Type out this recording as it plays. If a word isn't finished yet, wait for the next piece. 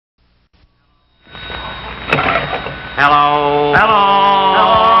Hello.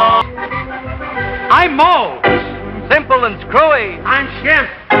 Hello. I'm Moe. Simple and screwy. I'm Shemp.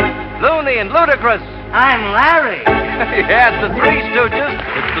 Loony and ludicrous. I'm Larry. Yeah, it's the Three Stooges.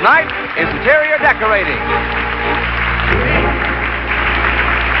 It's tonight interior decorating.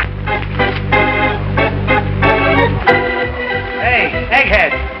 Hey,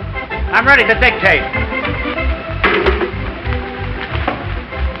 Egghead. I'm ready to dictate.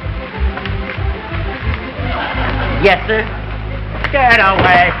 Yes, sir. Get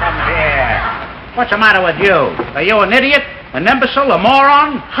away from here. What's the matter with you? Are you an idiot? An imbecile? A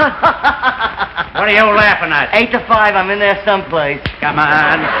moron? What are you laughing at? 8 to 5, I'm in there someplace. Come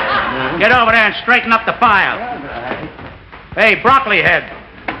on. Get over there and straighten up the file. Hey, Broccoli Head.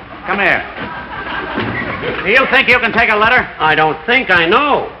 Come here. Do you think you can take a letter? I don't think I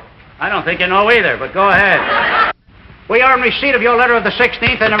know. I don't think you know either, but go ahead. We are in receipt of your letter of the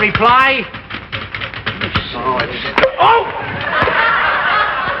 16th and a reply. Oh!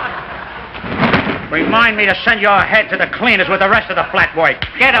 Remind me to send your head to the cleaners with the rest of the flat boy.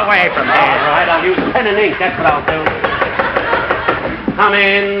 Get away from here. All right, I'll use pen and ink. That's what I'll do. Come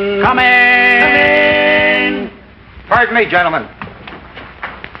in. Come in. Pardon me, gentlemen.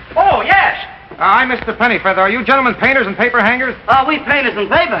 Oh, yes. I'm Mr. Pennyfeather. Are you gentlemen painters and paper hangers? We painters and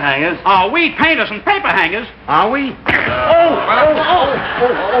paper hangers. Oh, we painters and paper hangers. Are we?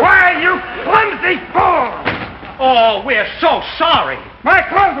 Why, you clumsy fool! Oh, we're so sorry. My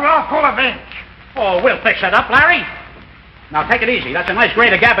clothes are all full of ink. Oh, we'll fix that up, Larry. Now, take it easy. That's a nice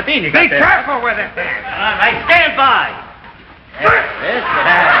grade of gabardine you got Be there. careful with it, then. All right, stand by. What?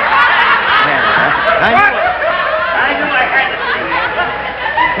 I knew I had to.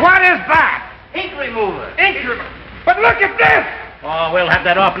 What is that? Ink remover. Ink remover. But look at this! Oh, we'll have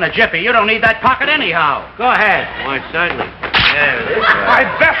that off in a jiffy. You don't need that pocket anyhow. Go ahead. Why, certainly. There it is. My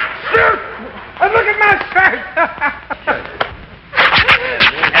best suit! And look at my shirt!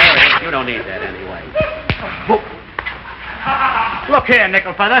 You don't need that anyway. Look here,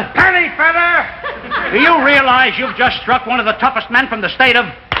 Nickelfeather. Pennyfeather! Do you realize you've just struck one of the toughest men from the state of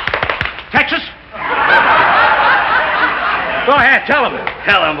Texas? Go ahead, tell him.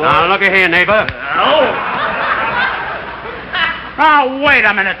 Tell him, boy. Now, look here, neighbor. Now, wait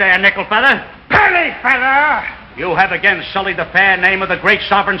a minute there, Nickelfeather. Pennyfeather! You have again sullied the fair name of the great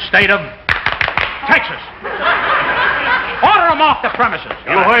sovereign state of Texas. Order him off the premises.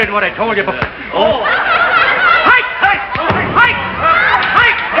 You heard what I told you before. Oh. Hike! Hike! Hike!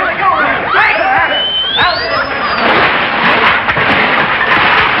 Hike! Here we go! Hike!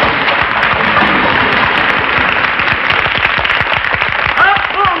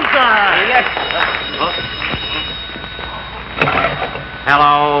 Yes.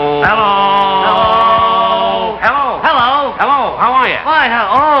 Hello. Hello. Hello. Hello. Hello. How are you? Why,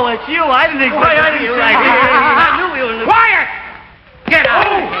 oh, it's you. I didn't expect to see you right here. I knew you were... Quiet! Get out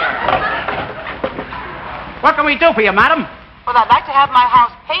of here. What can we do for you, madam? Well, I'd like to have my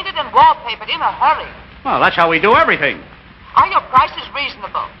house painted and wallpapered in a hurry. Well, that's how we do everything. Are your prices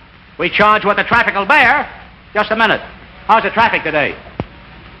reasonable? We charge what the traffic will bear. Just a minute. How's the traffic today?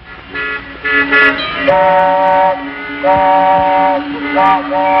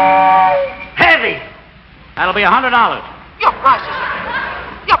 Heavy. That'll be $100. Your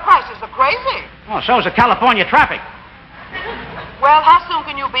prices are crazy. Oh, so's the California traffic. Well, how soon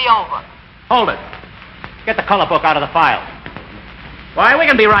can you be over? Hold it. Get the color book out of the file. Why, we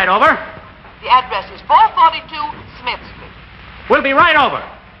can be right over. The address is 442 Smith Street. We'll be right over.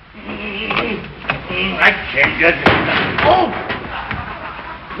 I can't get it. Oh!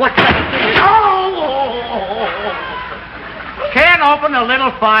 What's that? Oh! Can't open a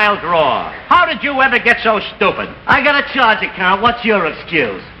little file drawer. How did you ever get so stupid? I got a charge account. What's your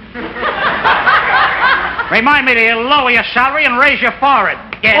excuse? Remind me to lower your salary and raise your forehead.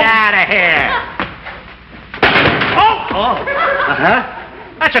 Get out of here. Oh! Uh-huh.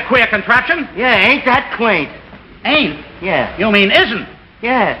 That's a queer contraption. Yeah, ain't that quaint? Ain't. Yeah. You mean isn't?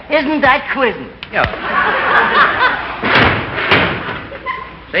 Yeah. Isn't that quizzing? Yeah.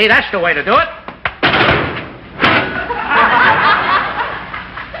 See, that's the way to do it.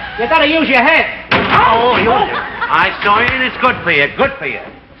 You gotta use your head. Oh, use it. I saw you, and it's good for you. Good for you.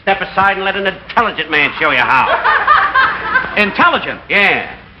 Step aside and let an intelligent man show you how. Intelligent? Yeah.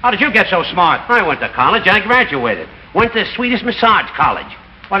 How did you get so smart? I went to college. I graduated. Went to Swedish massage college.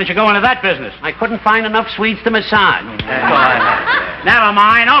 Why didn't you go into that business? I couldn't find enough Swedes to massage. Never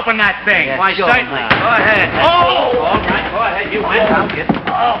mind. Open that thing. Yeah, Why, sure, certainly. man. Go ahead. Oh! All right, go ahead. You win. I'll get...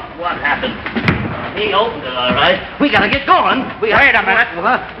 Oh, what happened? He opened it, all right. We gotta get going. Wait a minute.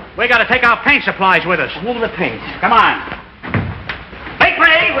 What? We gotta take our paint supplies with us. Move the paint. Come on. Make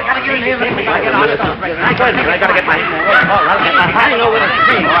way. We gotta get I gotta get my hang over the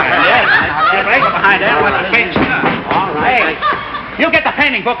tree. Yes. Right behind there. All right. You get the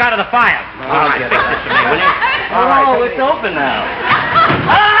painting book out of the file. All right, fix this for me, will you? Oh, it's open now.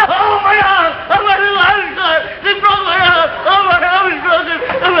 Oh, my arm! Oh, my arm! They broke my arm! Oh, my arm is broken!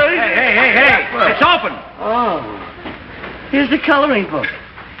 Hey. It's open. Oh. Here's the coloring book.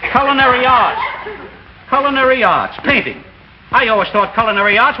 Culinary arts. Culinary arts. Painting. I always thought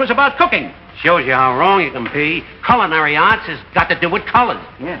culinary arts was about cooking. Shows you how wrong you can be. Culinary arts has got to do with colors.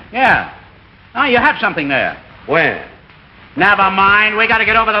 Yeah. Now, you have something there. Where? Never mind. We got to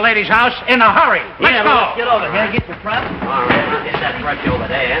get over to the lady's house in a hurry. Let's go. Let's get over here. Get your prep. All right, get that brush over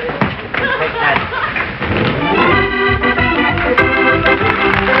there. Take that.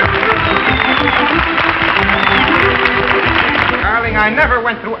 Darling, I never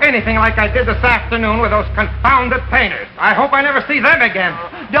went through anything like I did this afternoon with those confounded painters. I hope I never see them again.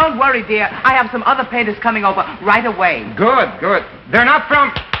 Don't worry, dear. I have some other painters coming over right away. Good. They're not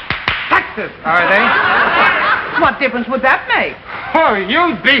from Texas, are they? What difference would that make? Oh,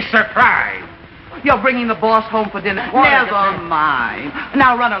 you'd be surprised. You're bringing the boss home for dinner. Never mind.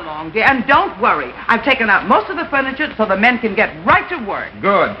 Now run along, dear, and don't worry. I've taken out most of the furniture so the men can get right to work.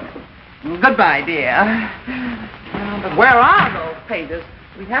 Good. Goodbye, dear. But where are those painters?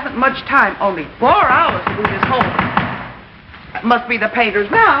 We haven't much time. Only 4 hours to do this whole. Must be the painters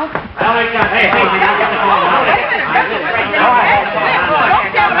now. Hey.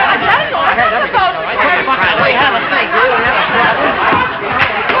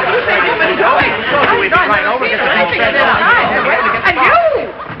 And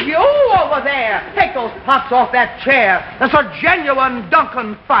you over there, take those pots off that chair. That's a genuine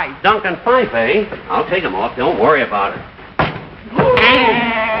Duncan fight. Duncan Fife, eh? I'll take them off. Don't worry about it.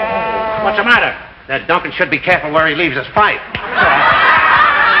 What's the matter? That Duncan should be careful where he leaves his pipe.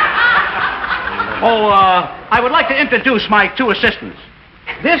 I would like to introduce my 2 assistants.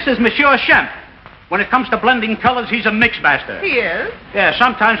 This is Monsieur Shemp. When it comes to blending colors, he's a mix master. He is? Yeah,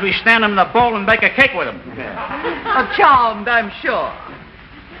 sometimes we stand him in the bowl and bake a cake with him. Charmed, I'm sure.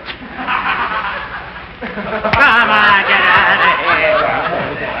 Come on, get out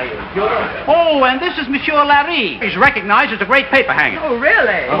of here. Oh, and this is Monsieur Larry. He's recognized as a great paper hanger. Oh,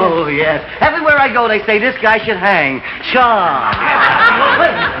 really? Oh, yes. Everywhere I go, they say this guy should hang. Charm.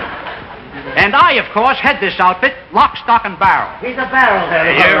 And I, of course, head this outfit, lock, stock, and barrel. He's a barrel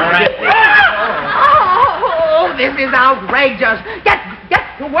head. You're right. Oh, this is outrageous. Get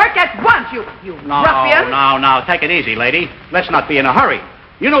to work at once, you ruffian. No. Take it easy, lady. Let's not be in a hurry.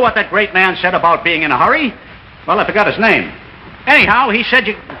 You know what that great man said about being in a hurry? Well, I forgot his name. Anyhow, he said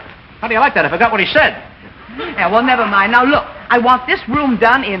you... How do you like that? I forgot what he said. Yeah, well, never mind. Now, look, I want this room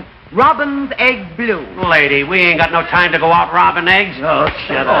done in robin's egg blue. Lady, we ain't got no time to go out robbing eggs. Oh,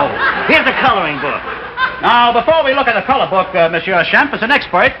 shut up. Here's the coloring book. Now, before we look at the color book, Monsieur Champ, as an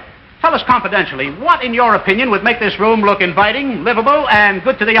expert, tell us confidentially, what, in your opinion, would make this room look inviting, livable, and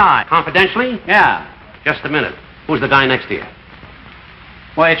good to the eye? Confidentially? Yeah. Just a minute. Who's the guy next to you?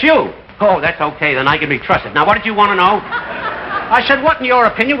 Why, it's you. Oh, that's okay. Then I can be trusted. Now, what did you want to know? I said, what, in your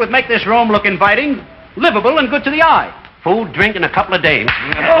opinion, would make this room look inviting, livable, and good to the eye? Food, drink, and a couple of dames.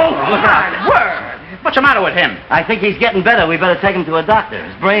 Oh, my word. What's the matter with him? I think he's getting better. We better take him to a doctor.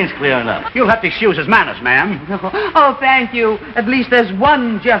 His brain's clearing up. You'll have to excuse his manners, ma'am. Oh, thank you. At least there's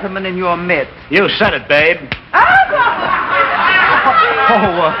one gentleman in your midst. You said it, babe.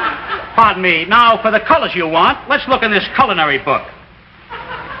 Pardon me. Now, for the colors you want, let's look in this culinary book.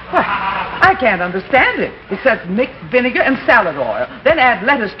 I can't understand it. It says mixed vinegar and salad oil. Then add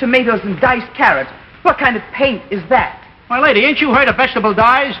lettuce, tomatoes, and diced carrots. What kind of paint is that? Why, lady, ain't you heard of vegetable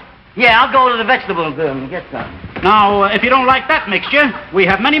dyes? Yeah, I'll go to the vegetable bin and get some. Now, if you don't like that mixture, we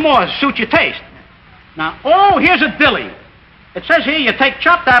have many more to suit your taste. Now, here's a dilly. It says here you take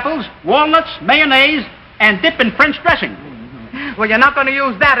chopped apples, walnuts, mayonnaise, and dip in French dressing. Well, you're not going to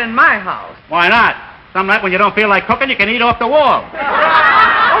use that in my house. Why not? Some night when you don't feel like cooking, you can eat off the wall.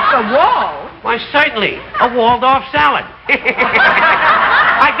 Off the wall? Why, certainly. A Waldorf salad.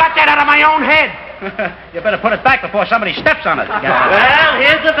 I got that out of my own head. You better put it back before somebody steps on it. Well,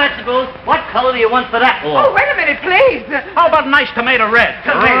 here's the vegetables. What color do you want for that? Oh, wait a minute, please. How about a nice tomato red?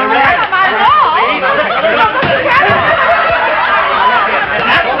 Tomato red. Out of my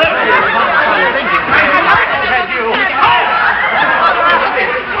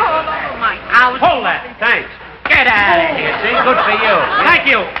Hold that. Thanks. Get out of here, see? Good for you. Thank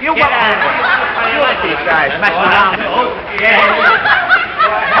you. You Get out of here. How do you like these guys messing around?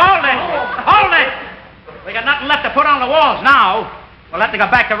 Hold it. We got nothing left to put on the walls now. We'll have to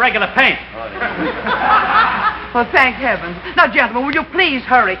go back to regular paint. Well, thank heavens. Now, gentlemen, will you please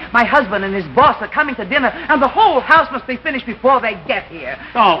hurry? My husband and his boss are coming to dinner, and the whole house must be finished before they get here.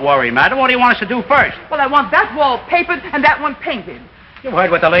 Don't worry, madam. What do you want us to do first? Well, I want that wall papered and that one painted. You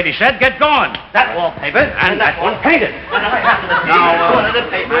heard what the lady said. Get going. That wall paper And that one painted. Now,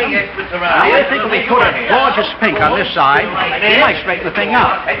 I think if we put a gorgeous pink on this side, we might straighten the thing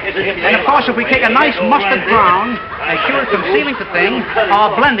out. And, of course, if we take a nice mustard brown, as sure as from ceiling to thing,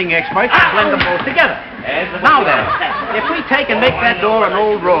 our blending experts will blend them both together. Now then, if we take and make that door an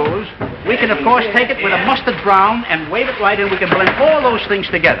old rose, we can, of course, take it with a mustard brown and wave it right in. We can blend all those things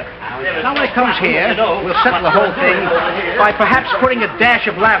together. Now, when it comes here, we'll settle the whole thing by perhaps putting a dash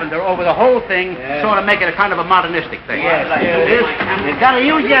of lavender over the whole thing, sort of make it a kind of a modernistic thing. You gotta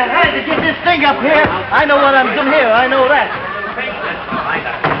use your head to get this thing up here. I know what I'm doing here. I know that.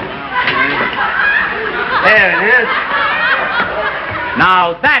 There it is.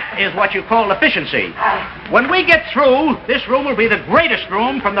 Now, that is what you call efficiency. When we get through, this room will be the greatest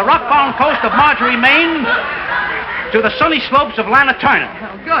room from the rock-bound coast of Marjorie, Maine, to the sunny slopes of Lanaturna.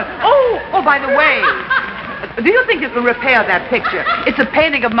 Oh, good. Oh, by the way, do you think it will repair that picture? It's a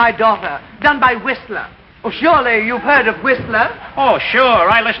painting of my daughter, done by Whistler. Oh, surely you've heard of Whistler? Oh,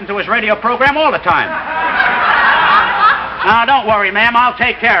 sure. I listen to his radio program all the time. Now, don't worry, ma'am. I'll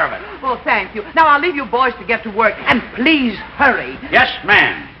take care of it. Well, thank you. Now, I'll leave you boys to get to work, and please hurry. Yes,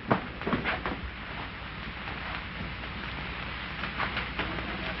 ma'am.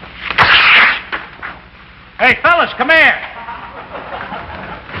 Hey, fellas, come here.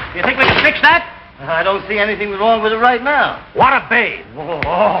 You think we can fix that? I don't see anything wrong with it right now. What a babe. Oh,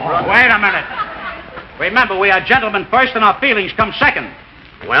 wait a minute. Remember, we are gentlemen first, and our feelings come second.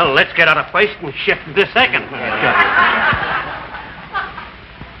 Well, let's get out of first and shift to second.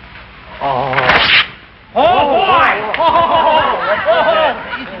 Oh, boy!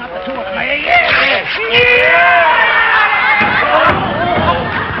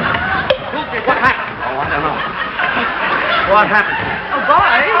 What happened? Oh, I don't know. What happened?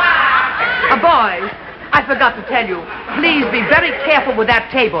 Boys, I forgot to tell you. Please be very careful with that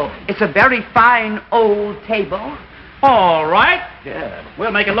table. It's a very fine old table. All right. Yeah.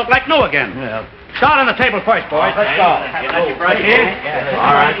 We'll make it look like new again. Yeah. Start on the table first, boys. Let's go. Right here?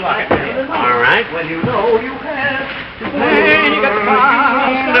 All right. All right. When you know you have to And you got the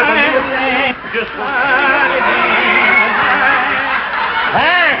just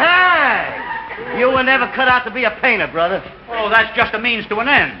Hey! You were never cut out to be a painter, brother. Oh, that's just a means to an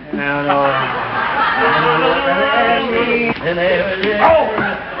end. No.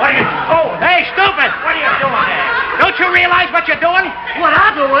 Hey, stupid! What are you doing there? Don't you realize what you're doing? What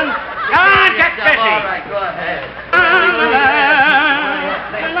I'm doing? Come on, get busy. All right, go ahead.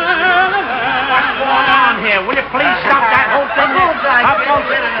 What's going on here? Will you please stop that whole thing?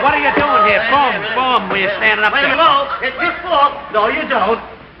 What are you doing here? Boom, will you standing up Wait there? a minute. It's your fault. No, you don't.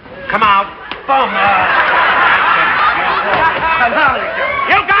 Come out. Boom.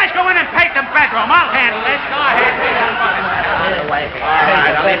 You guys go in and paint the bedroom. I'll handle this. Go ahead. All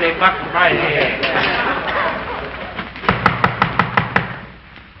right, I'll leave the bucket right here.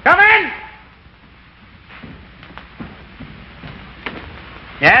 Come in.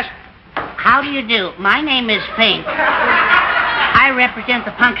 Yes? How do you do? My name is Fink. I represent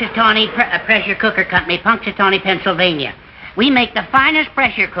the Punxsutawney Pressure Cooker Company, Punxsutawney, Pennsylvania. We make the finest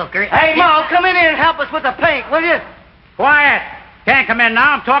pressure cooker. Hey, Mo, come in here and help us with the paint, will you? Quiet. Can't come in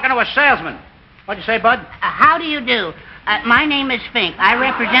now. I'm talking to a salesman. What'd you say, bud? How do you do? My name is Fink. I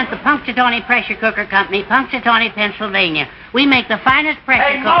represent the Punxsutawney Pressure Cooker Company, Punxsutawney, Pennsylvania. We make the finest pressure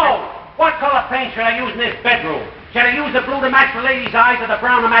Hey, cooker. Mo, what color paint should I use in this bedroom? Should I use the blue to match the lady's eyes or the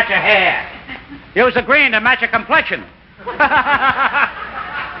brown to match her hair? Use the green to match your complexion.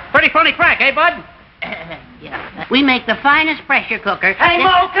 Pretty funny crack, eh, bud? Yeah. We make the finest pressure cooker. Hey,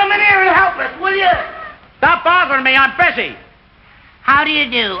 Mo, come in here and help us, will you? Stop bothering me. I'm busy. How do you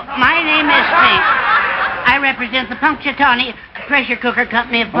do? My name is Fink. I represent the Punxsutawney Pressure Cooker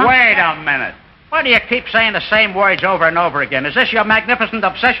Company of Wait a minute. Why do you keep saying the same words over and over again? Is this your magnificent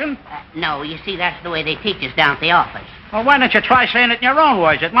obsession? No, you see, that's the way they teach us down at the office. Well, why don't you try saying it in your own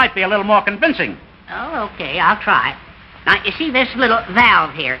words? It might be a little more convincing. Oh, okay, I'll try. Now, you see this little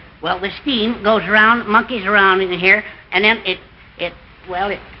valve here? Well, the steam goes around, monkeys around in here, and then you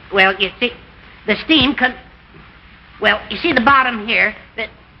see, the steam you see the bottom here,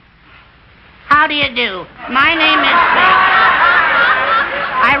 how do you do? My name is Fink.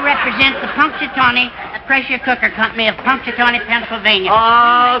 I represent the Punxsutawney Pressure Cooker Company of Punxsutawney, Pennsylvania.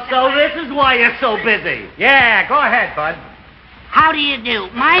 Oh, so this is why you're so busy. Yeah, go ahead, bud. How do you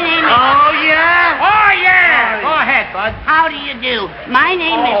do? My name is... Oh, yeah? Oh, yeah! Go ahead, Bud. How do you do? My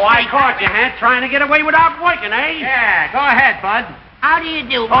name is... Oh, I caught you, Hank, trying to get away without working, eh? Yeah, go ahead, Bud. How do you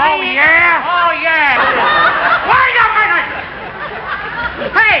do? Oh, yeah? Oh, yeah. Wait a minute!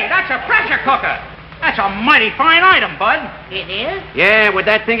 Hey, that's a pressure cooker. That's a mighty fine item, Bud. It is? Yeah, with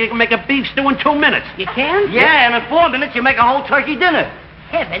that thing, you can make a beef stew in 2 minutes. You can? Yeah, and in 4 minutes you make a whole turkey dinner.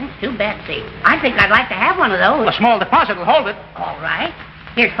 Heavens to Betsy. I think I'd like to have one of those. A small deposit will hold it. All right.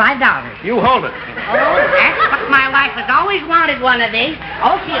 Here's $5. You hold it. That's my wife has always wanted one of these.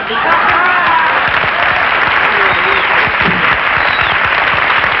 Oh, she'll be...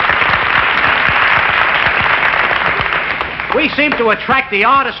 We seem to attract the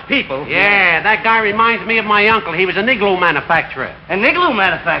oddest people. Yeah, that guy reminds me of my uncle. He was an igloo manufacturer. An igloo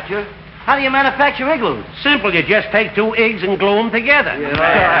manufacturer? How do you manufacture igloos? Simple, you just take 2 eggs and glue them together. Goodness,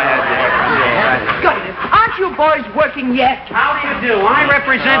 aren't you boys working yet? How do you do? I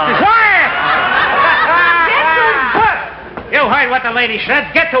represent the... Quiet! You heard what the lady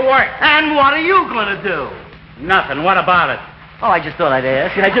said. Get to work. And what are you going to do? Nothing. What about it? Oh, I just thought I'd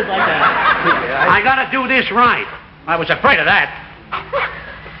ask. I just like that. I gotta do this right. I was afraid of that.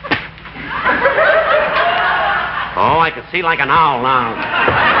 Oh, I can see like an owl now.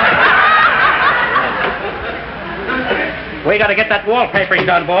 We got to get that wallpapering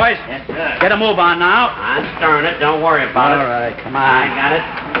done, boys. Yes, sir. Get a move on now. I'm stirring it. Don't worry about it. All right, come on. I got it.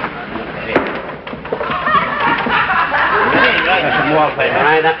 There's some wallpaper. All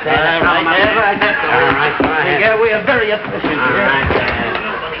right, up there. All right, All right, go ahead. Yeah, we are very efficient. All right.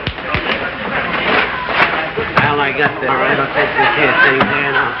 Well, I got this. All right, I'll take this here thing here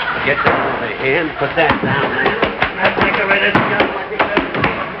and I'll get that over here and put that down there. That's decorated.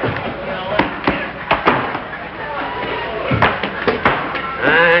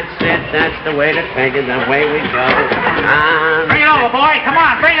 That's it. That's the way to take it. The way we go. Bring it over, boy. Come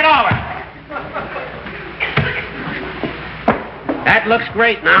on, bring it over. That looks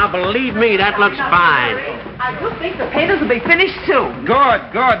great now. Believe me, that looks fine. I do think the potatoes will be finished soon. Good,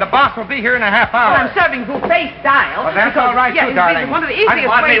 good. The boss will be here in a half Well, hour. I'm serving buffet style. Well, that's all right, yeah, too, it's darling. one of the easiest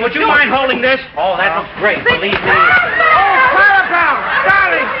ways Would to you do mind it. holding this? Oh, that looks great. Believe me. Oh, Clara Brown!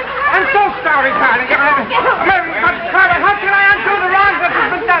 Darling! I'm so sorry, darling. Clara, how can I undo the wrongs that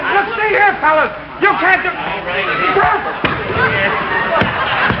have been done? Look, see here, fellas. You can't do...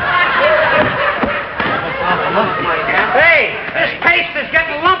 Hey, this paste is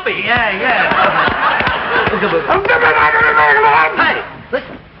getting lumpy. Yeah. Hey,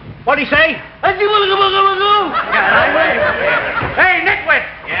 listen. What'd he say? Hey, Nitwit.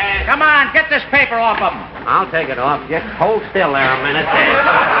 Yeah. Come on, get this paper off of him. I'll take it off. Just hold still there a minute. Go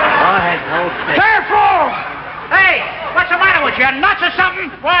ahead, hold still. Careful! Hey, what's the matter with you? Nuts or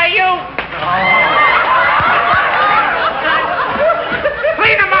something? Why, you...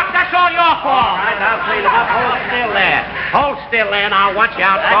 Clean them up, that's all your fault. All right, I'll clean it up. Hold still there. Hold still there now. Watch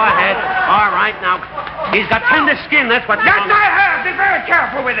out. Go ahead. All right, now. He's got tender skin. That's what... Yes, I have. Be very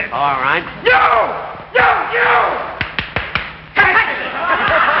careful with it. All right. You!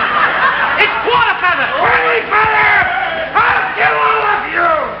 It's quarter feather. Wait, feather! I'll kill all of you!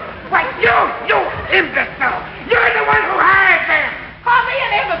 Why, you imbecile! You're the one who hired them! Call me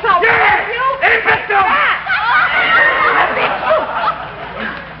an imbecile. Yes! You? Imbecile!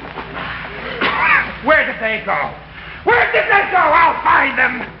 Where did they go? Where did they go? I'll find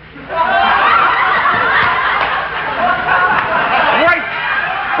them!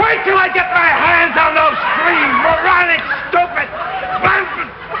 Wait till I get my hands on those three moronic, stupid, bouncing...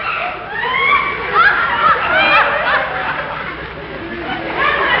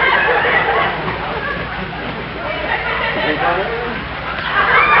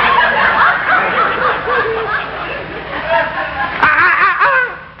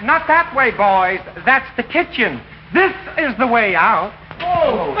 Not that way, boys. That's the kitchen. This is the way out.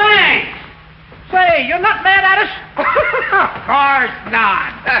 Oh, thanks. Say, you're not mad at us? Of course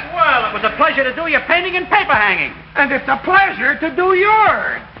not. Well, it was a pleasure to do your painting and paper hanging. And it's a pleasure to do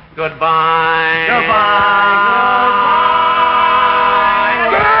yours. Goodbye.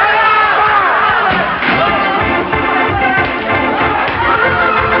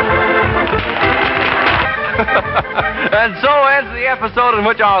 And so ends the episode in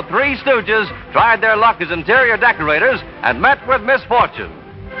which our Three Stooges tried their luck as interior decorators and met with misfortune.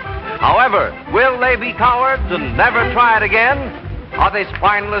 However, will they be cowards and never try it again? Are they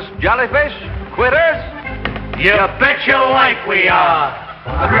spineless jellyfish? Quitters? You bet your life we are.